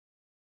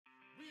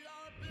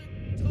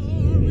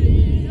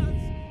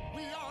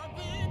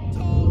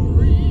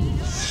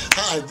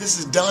Hi, this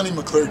is Donnie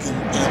McClurkin,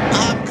 and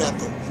I've got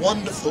the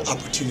wonderful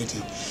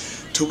opportunity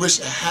to wish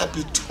a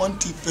happy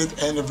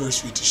 25th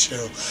anniversary to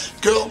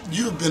Cheryl. Girl,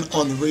 you've been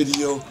on the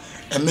radio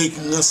and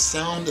making us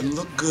sound and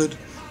look good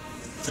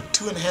for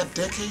 2.5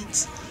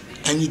 decades,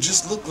 and you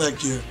just look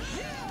like you're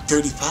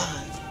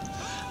 35.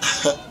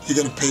 You're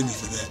going to pay me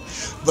for that.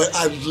 But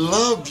I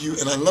love you,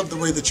 and I love the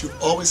way that you've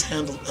always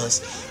handled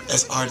us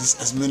as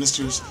artists, as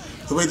ministers,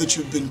 the way that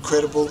you've been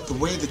credible, the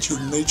way that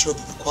you've made sure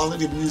that the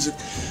quality of music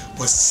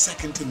was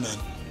second to none.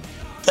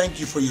 Thank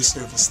you for your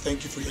service.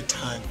 Thank you for your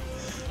time.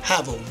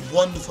 Have a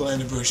wonderful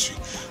anniversary.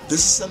 This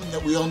is something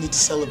that we all need to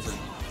celebrate.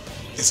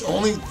 It's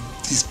only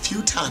these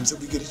few times that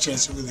we get a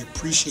chance to really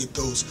appreciate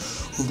those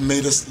who've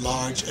made us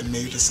large and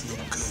made us look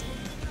good.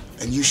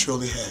 And you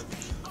surely have.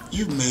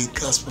 You've made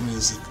gospel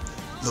music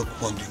look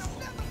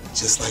wonderful,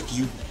 just like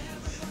you.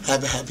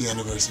 Have a happy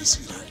anniversary,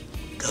 sweetheart.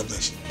 God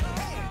bless you.